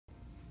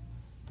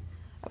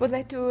would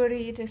like to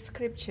read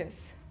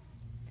scriptures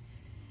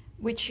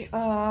which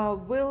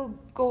will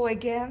go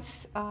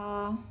against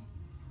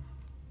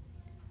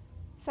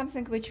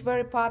something which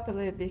very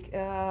popular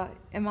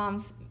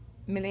among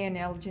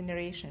millennial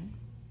generation,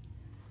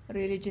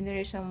 really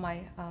generation of my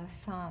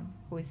son,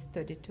 who is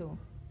 32.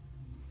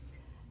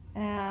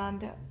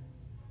 And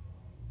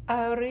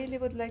I really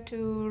would like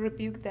to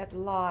rebuke that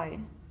lie,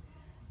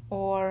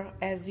 or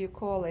as you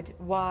call it,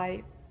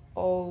 YOLO,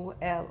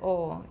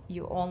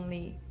 you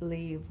only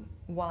live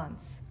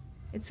once.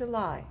 It's a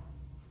lie.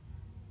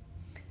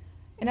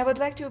 And I would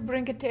like to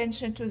bring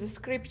attention to the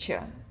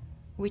scripture,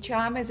 which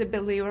I'm, as a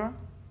believer,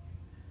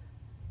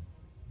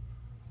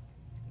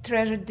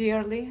 treasure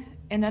dearly,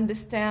 and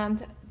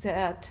understand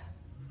that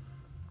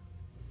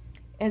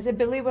as a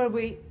believer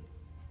we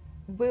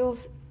will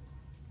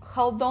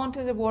hold on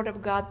to the Word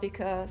of God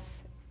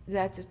because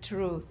that's the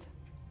truth.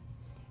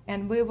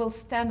 And we will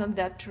stand on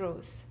that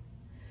truth.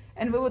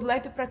 And we would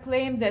like to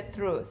proclaim that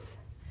truth,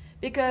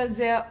 because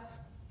the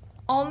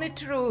only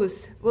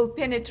truth will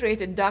penetrate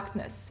the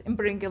darkness and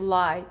bring a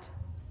light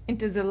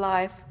into the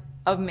life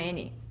of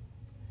many.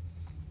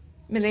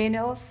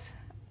 Millennials,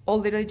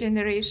 older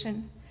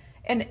generation,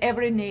 and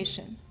every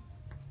nation.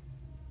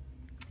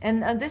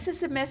 And this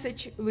is a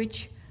message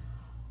which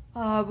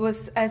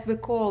was, as we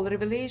call,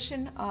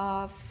 revelation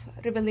of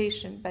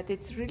revelation, but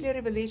it's really a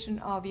revelation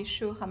of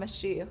Yeshua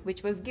HaMashiach,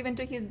 which was given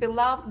to his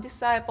beloved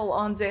disciple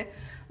on the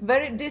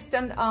very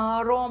distant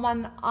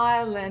Roman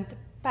island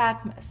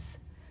Patmos,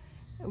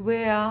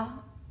 where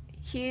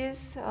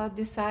his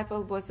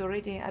disciple was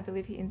already, I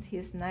believe, in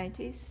his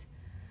 90s,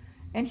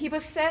 and he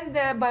was sent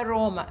there by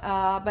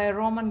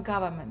Roman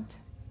government.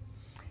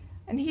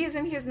 And he is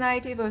in his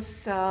 90s,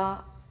 was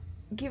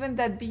given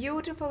that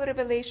beautiful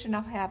revelation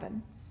of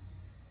heaven.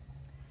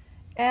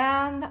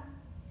 And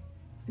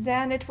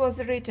then it was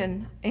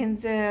written in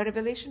the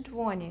Revelation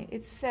 20,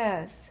 it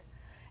says,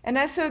 "And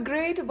I saw a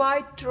great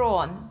white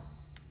throne."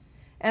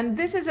 And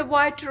this is a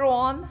white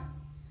throne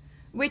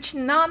which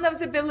none of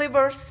the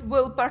believers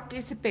will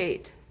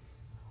participate.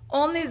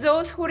 Only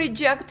those who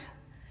reject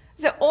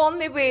the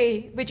only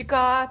way which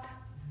God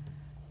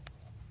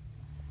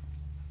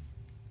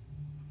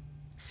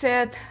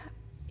said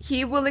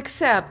he will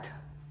accept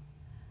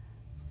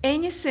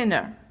any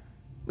sinner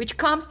which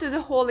comes to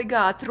the Holy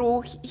God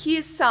through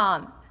his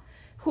Son,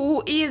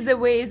 who is the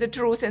way, the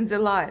truth, and the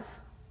life.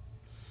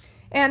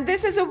 And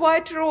this is a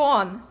white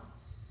throne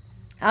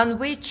on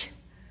which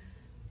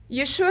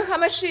Yeshua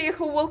HaMashiach,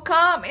 who will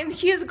come in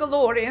his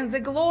glory and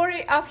the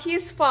glory of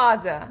his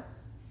Father.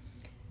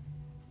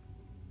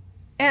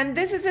 And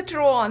this is a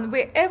throne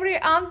where every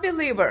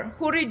unbeliever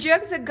who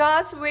rejects the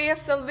God's way of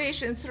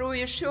salvation through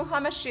Yeshua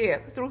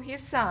HaMashiach, through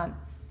his Son,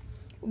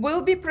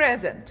 will be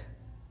present.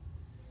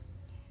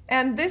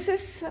 And this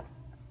is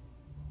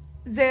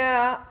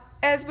the,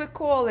 as we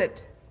call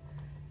it,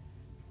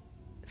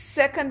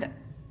 second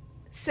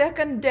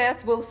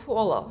death will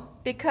follow.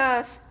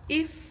 Because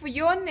if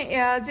your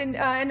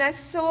and I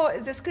saw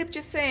the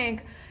scripture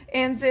saying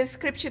in the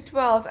scripture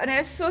 12, and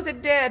I saw the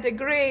dead,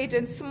 great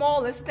and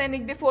small,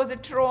 standing before the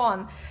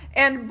throne,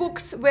 and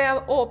books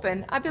were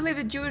open. I believe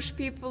the Jewish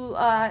people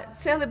are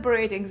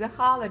celebrating the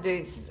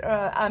holidays,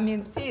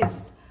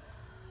 feast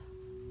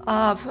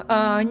of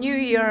New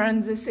Year,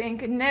 and the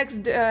thing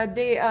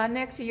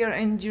next year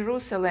in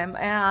Jerusalem,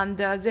 and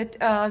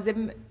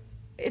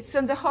it's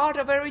in the heart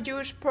of every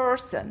Jewish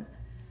person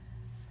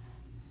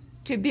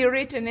to be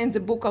written in the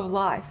book of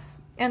life.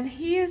 And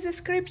here's a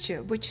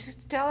scripture which is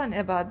telling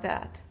about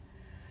that.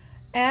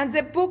 And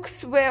the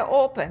books were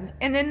open,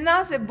 and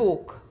another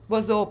book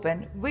was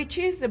open, which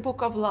is the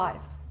book of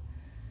life.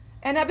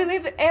 And I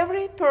believe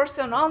every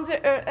person on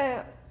the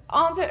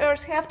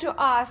earth have to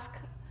ask,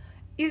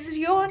 is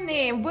your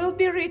name will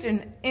be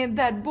written in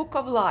that book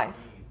of life?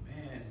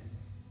 Amen.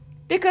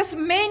 Because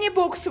many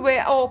books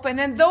were open,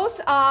 and those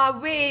are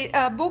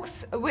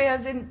books where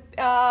the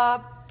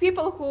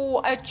people who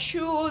are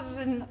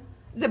choosing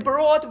the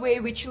broad way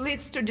which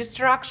leads to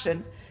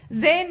destruction,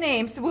 their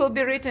names will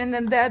be written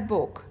in that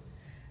book.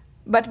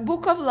 But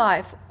book of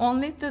life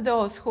only to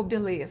those who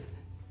believe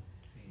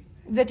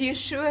that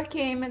Yeshua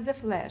came in the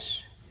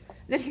flesh,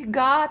 that he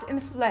God in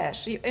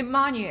flesh,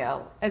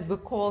 Emmanuel, as we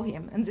call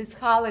him, in this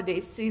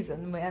holiday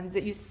season when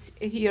you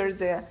hear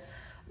the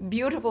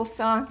beautiful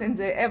songs in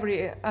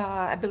every,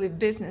 I believe,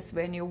 business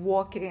when you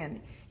walk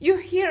in. You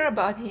hear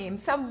about him,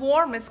 some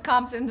warmth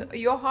comes in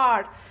your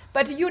heart,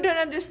 but you don't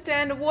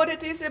understand what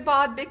it is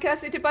about,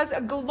 because it was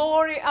a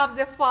glory of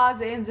the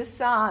Father and the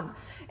Son.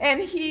 And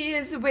he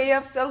is the way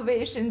of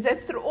salvation.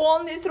 That's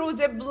only through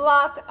the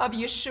blood of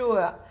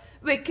Yeshua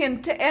we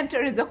can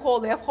enter in the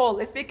Holy of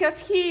Holies,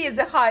 because he is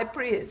the high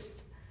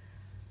priest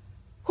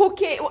who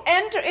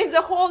enter in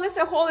the holiest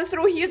of holies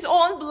through his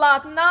own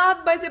blood,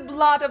 not by the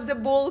blood of the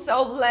bulls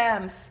or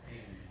lambs,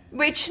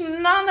 which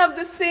none of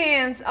the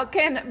sins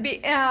can be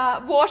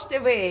washed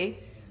away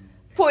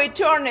for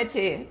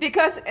eternity,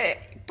 because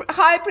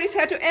high priest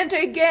had to enter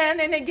again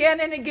and again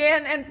and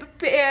again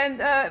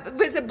and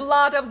with the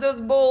blood of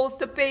those bulls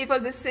to pay for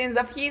the sins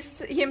of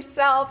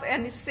himself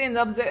and the sins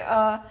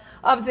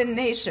of the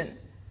nation.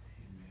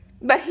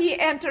 But he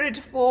entered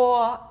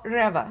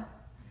forever.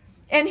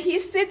 And he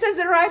sits at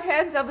the right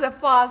hand of the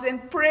Father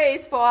and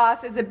prays for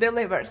us as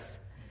believers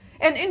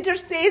and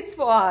intercedes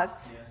for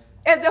us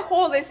as a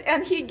holy,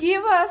 and he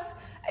gives us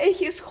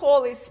his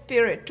Holy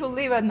Spirit to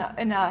live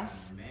in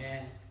us.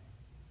 Amen.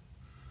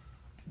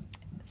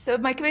 So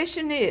my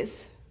question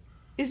is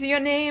your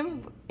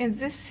name in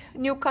this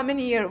new coming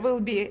year will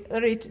be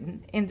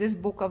written in this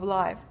book of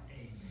life?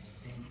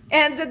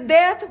 And the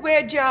dead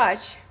were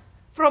judged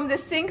from the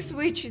things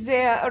which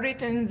they are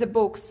written in the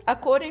books,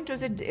 according to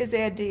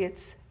their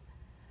deeds.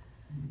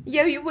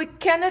 Yeah, we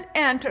cannot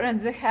enter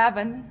into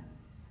heaven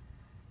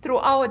through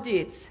our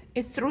deeds.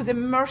 It's through the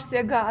mercy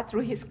of God,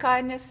 through his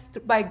kindness,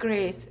 by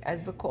grace,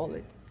 as we call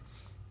it.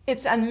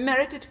 It's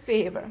unmerited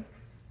favor.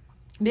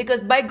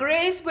 Because by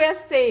grace we are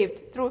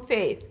saved through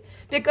faith.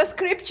 Because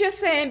Scripture is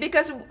saying,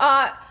 because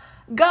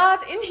God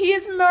in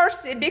his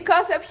mercy,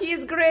 because of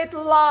his great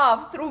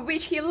love through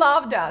which he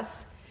loved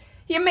us,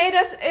 he made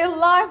us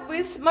alive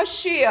with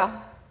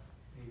Moshiach.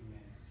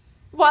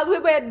 While we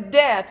were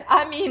dead,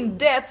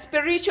 dead,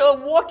 spiritual,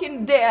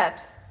 walking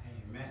dead.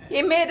 Amen.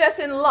 He made us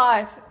in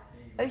life.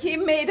 He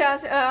made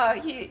us,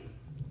 he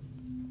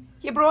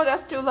brought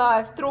us to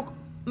life through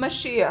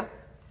Moshiach,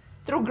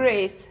 through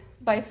grace,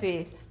 by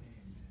faith.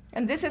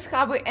 And this is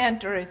how we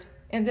enter it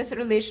in this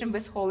relation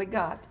with Holy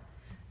God.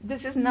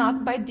 This is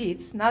not by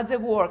deeds, not the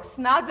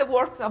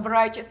works of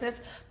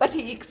righteousness, but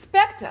he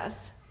expects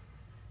us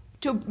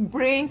to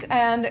bring,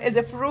 and as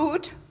a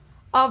fruit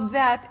of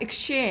that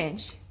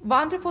exchange,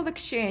 wonderful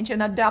exchange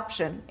and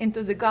adoption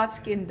into the God's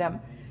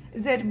kingdom,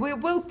 that we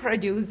will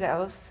produce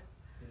those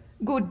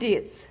good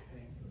deeds.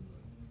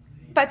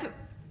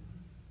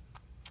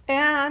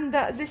 And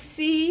the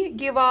sea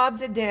gave up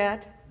the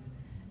dead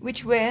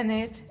which were in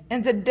it,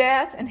 and the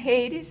death and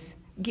Hades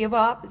gave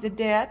up the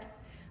dead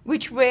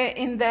which were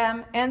in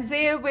them, and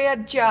they were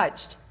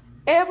judged,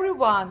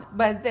 everyone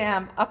by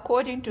them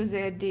according to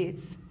their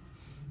deeds.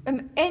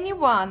 And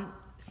anyone's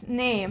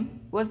name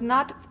was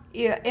not,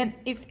 and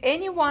if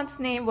anyone's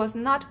name was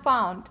not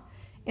found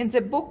in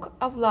the book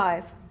of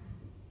life,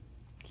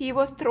 he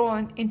was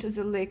thrown into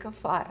the lake of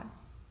fire.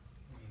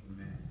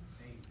 Amen.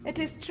 It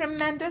is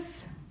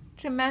tremendous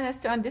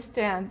to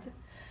understand.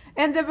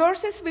 And the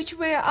verses which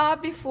were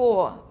up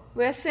before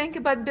were saying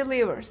about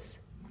believers.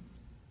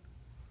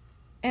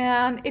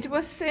 And it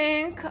was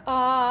saying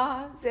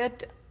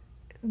that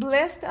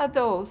blessed are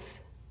those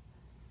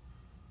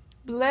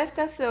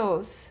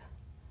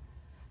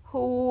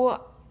who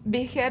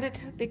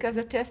beheaded because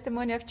of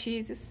testimony of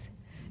Jesus,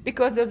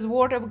 because of the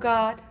word of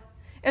God,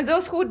 and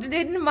those who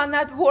did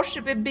not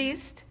worship a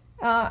beast,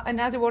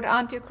 another word,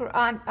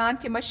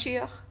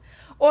 anti-Moshiach,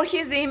 or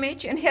his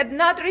image, and had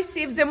not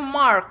received the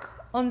mark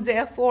on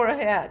their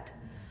forehead,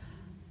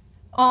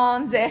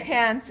 on their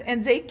hands,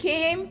 and they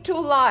came to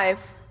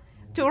life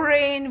to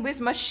reign with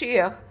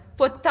Moshiach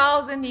for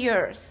 1,000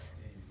 years.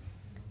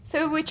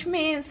 So, which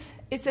means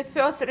it's a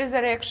first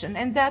resurrection,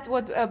 and that's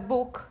what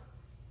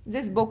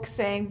this book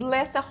saying,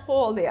 blessed are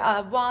holy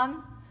are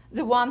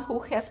the one who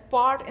has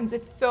part in the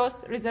first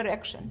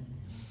resurrection,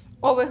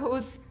 over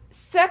whose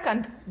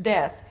second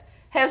death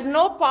has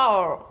no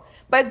power,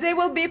 but they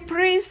will be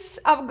priests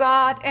of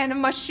God and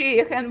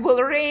Moshiach and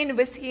will reign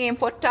with him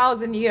for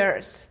 1,000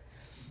 years.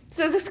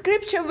 So the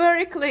scripture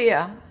very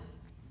clear.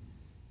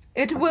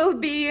 It will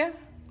be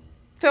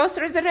first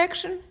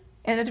resurrection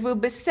and it will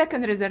be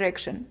second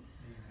resurrection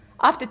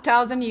after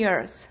 1,000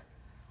 years.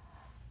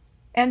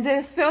 And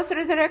the first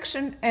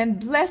resurrection, and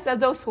blessed are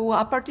those who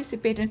are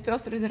participating in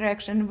first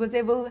resurrection,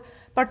 they will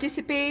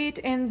participate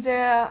in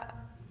the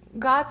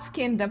God's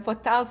kingdom for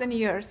 1,000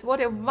 years. What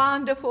a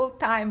wonderful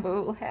time we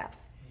will have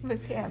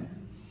with him.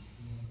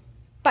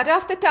 But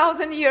after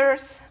 1,000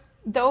 years,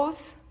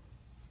 those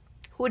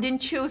who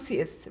didn't choose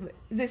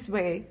this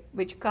way,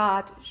 which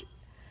God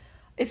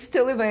is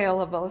still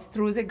available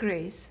through the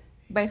grace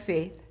by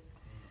faith,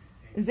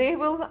 their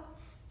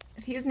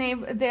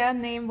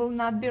name will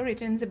not be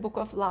written in the book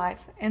of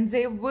life, and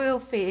they will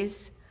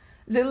face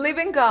the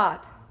living God,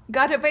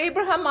 God of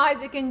Abraham,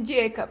 Isaac, and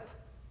Jacob.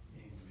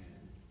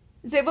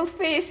 They will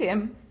face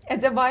him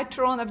at the white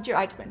throne of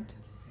judgment.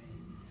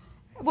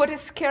 What a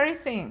scary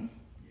thing.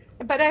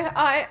 But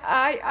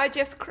I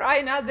just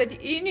cry now that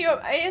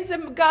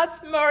in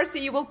God's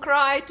mercy you will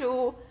cry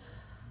to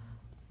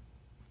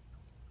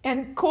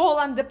and call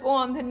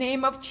upon the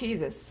name of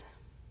Jesus.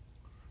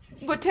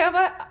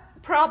 Whatever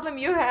problem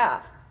you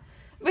have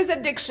with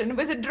addiction,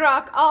 with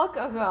drug,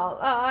 alcohol,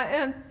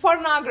 and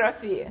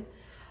pornography,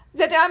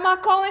 that I'm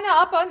calling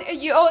upon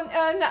you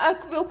and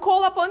will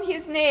call upon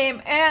his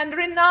name and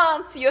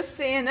renounce your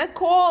sin and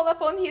call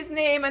upon his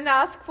name and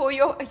ask for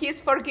his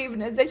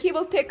forgiveness, that he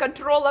will take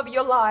control of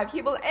your life.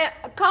 He will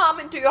come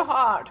into your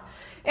heart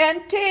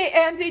and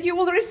that you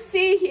will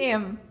receive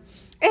him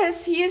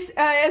as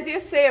your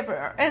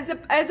Savior,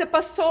 as a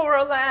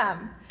pastoral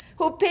lamb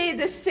who paid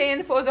the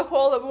sin for the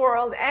whole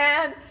world,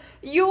 and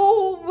you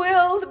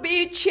will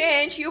be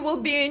changed. You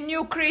will be a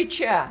new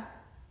creature.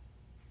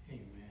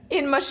 Amen.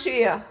 In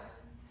Moshiach.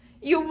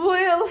 You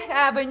will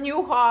have a new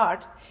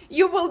heart.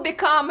 You will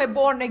become a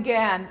born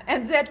again.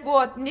 And that's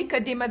what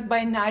Nicodemus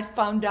by night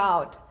found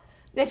out,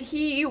 that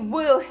he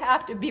will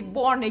have to be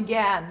born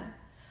again.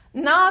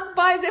 Not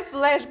by the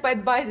flesh,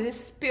 but by the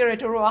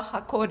Spirit, Ruach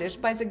HaKodesh,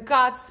 by the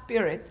God's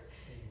Spirit,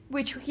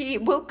 which he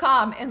will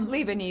come and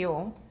live in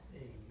you.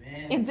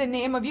 Amen. In the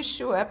name of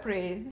Yeshua, I pray.